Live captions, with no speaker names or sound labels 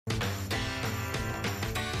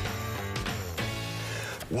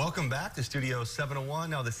Welcome back to Studio 701.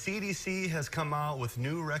 Now, the CDC has come out with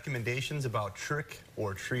new recommendations about trick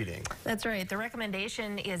or treating. That's right. The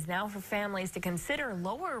recommendation is now for families to consider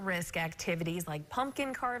lower risk activities like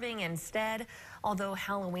pumpkin carving instead. Although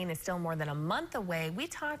Halloween is still more than a month away, we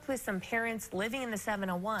talked with some parents living in the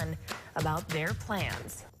 701 about their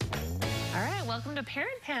plans. All right, welcome to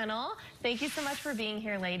Parent Panel. Thank you so much for being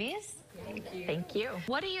here, ladies. Thank you. Thank you.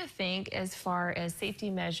 What do you think as far as safety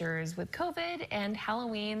measures with COVID and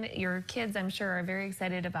Halloween? Your kids, I'm sure, are very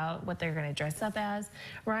excited about what they're going to dress up as.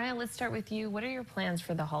 Mariah, let's start with you. What are your plans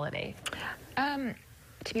for the holiday?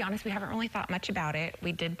 To be honest, we haven't really thought much about it.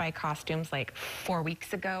 We did buy costumes like 4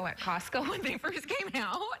 weeks ago at Costco when they first came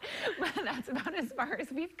out, but that's about as far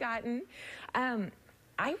as we've gotten.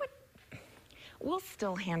 We'll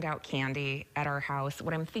still hand out candy at our house.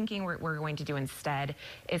 What I'm thinking we're going to do instead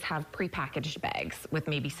is have prepackaged bags with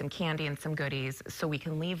maybe some candy and some goodies, so we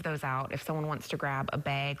can leave those out if someone wants to grab a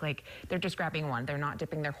bag. Like, they're just grabbing one. They're not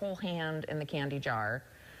dipping their whole hand in the candy jar.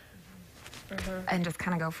 And just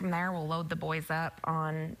kind of go from there. We'll load the boys up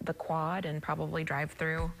on the quad and probably drive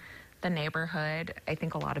through the neighborhood. I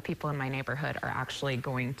think a lot of people in my neighborhood are actually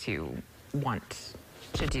going to want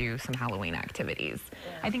to do some Halloween activities.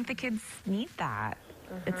 Yeah. I think the kids need that.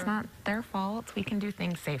 It's not their fault. We can do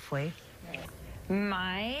things safely.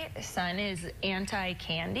 My son is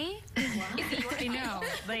anti-candy. Wow. I know.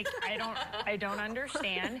 Like, I don't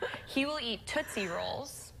understand. He will eat Tootsie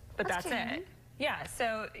Rolls, but that's it. Yeah,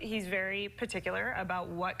 so he's very particular about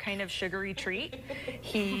what kind of sugary treat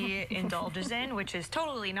he indulges in, which is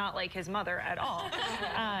totally not like his mother at all.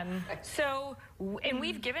 And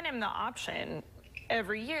we've given him the option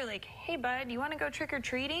every year, like, hey, bud, you want to go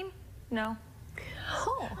trick-or-treating? No.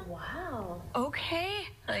 Oh, wow. Okay.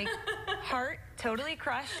 Like, heart totally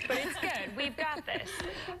crushed, but it's good. We've got this.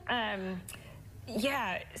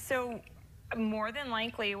 Yeah, so more than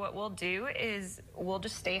likely what we'll do is we'll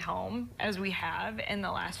just stay home as we have in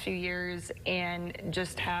the last few years and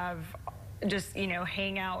just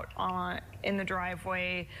hang out in the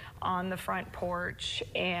driveway, on the front porch,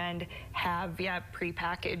 and have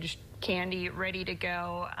prepackaged candy ready to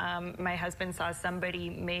go. My husband saw somebody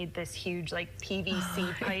made this huge like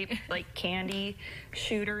PVC pipe like candy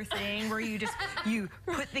shooter thing where you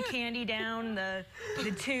put the candy down the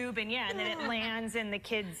tube and then it lands in the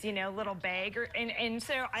kids little bag and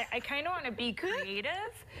so I kind of want to be creative.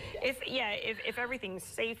 If everything's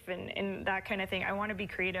safe and that kind of thing, I want to be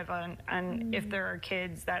creative on if there are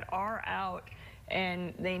kids that are out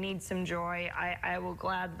and they need some joy. I will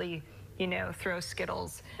gladly throw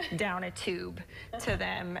Skittles down a tube to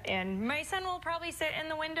them. And my son will probably sit in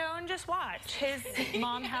the window and just watch his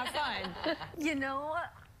mom have fun.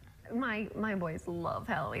 My boys love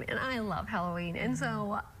Halloween, and I love Halloween. And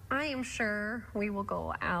so I am sure we will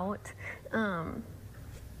go out.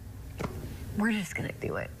 We're just going to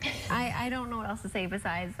do it. I don't know what else to say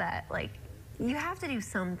besides that. Like, you have to do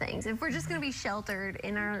some things. If we're just going to be sheltered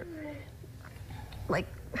in our,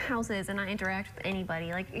 houses and not interact with anybody,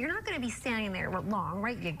 you're not going to be standing there long,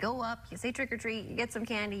 right? You go up, you say trick or treat, you get some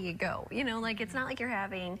candy, you go. It's not like you're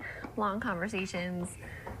having long conversations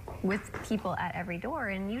with people at every door,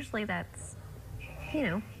 and usually that's,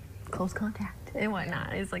 close contact and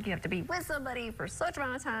whatnot. It's like you have to be with somebody for such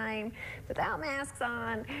amount of time without masks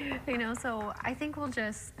on, so I think we're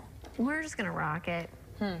just going to rock it.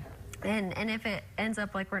 And if it ends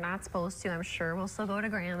up like we're not supposed to, I'm sure we'll still go to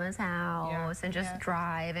Grandma's house and just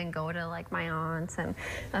drive and go to my aunt's and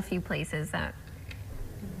a few places that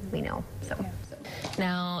we know. So.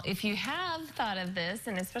 Now, if you have thought of this,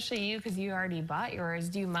 and especially you because you already bought yours,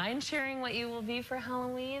 do you mind sharing what you will be for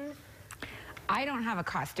Halloween? I don't have a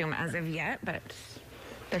costume as of yet, but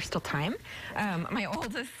there's still time. My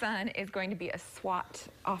oldest son is going to be a SWAT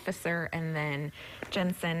officer, and then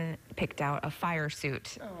Jensen picked out a fire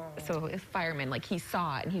suit. So a fireman, he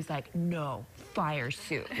saw it and he's like, no, fire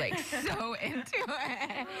suit, so into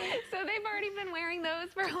it. So they've already been wearing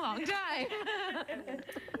those for a long time.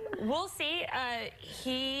 We'll see.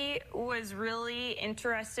 He was really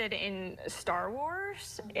interested in Star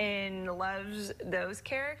Wars and loves those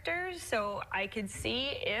characters, so I could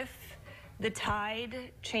see if the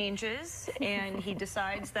tide changes and he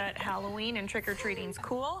decides that Halloween and trick-or-treating's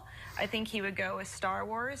cool, I think he would go with Star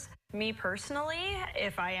Wars. Me personally,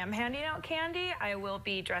 if I am handing out candy, I will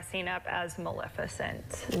be dressing up as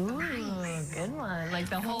Maleficent. Ooh, nice. Good one. Like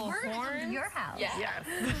the whole horns? Your house. Yes.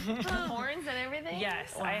 The horns and everything?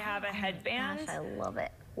 Yes, wow. I have a headband. Gosh, I love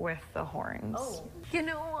it. With the horns. Oh.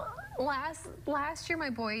 Last year my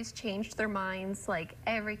boys changed their minds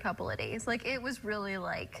every couple of days. It was really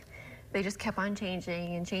they just kept on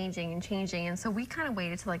changing and changing and changing. And so we kind of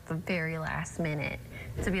waited to like the very last minute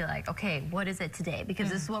to be like, okay, what is it today? Because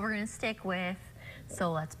this is what we're going to stick with.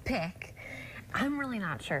 So let's pick. I'm really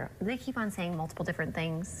not sure. They keep on saying multiple different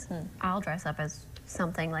things. I'll dress up as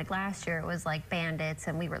something. Like last year, it was like bandits,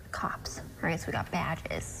 and we were the cops, right? So we got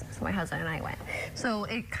badges. So my husband and I went. So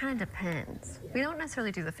it kind of depends. We don't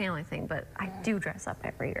necessarily do the family thing, but I do dress up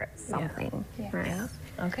every year as something, right? Yeah.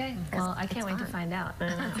 Okay. Well, I can't wait to find out.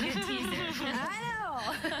 That's a good teaser. I know.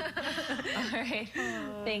 All right.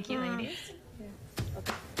 Thank you, ladies.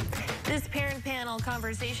 This parent panel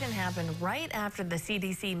conversation happened right after the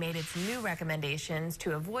CDC made its new recommendations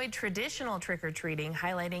to avoid traditional trick-or-treating,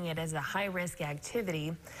 highlighting it as a high-risk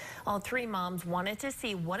activity. All three moms wanted to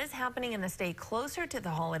see what is happening in the state closer to the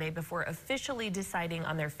holiday before officially deciding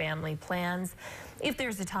on their family plans. If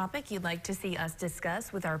there's a topic you'd like to see us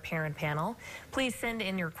discuss with our parent panel, please send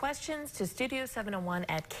in your questions to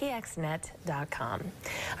studio701@kxnet.com.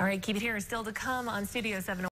 All right, keep it here. Still to come on Studio 701.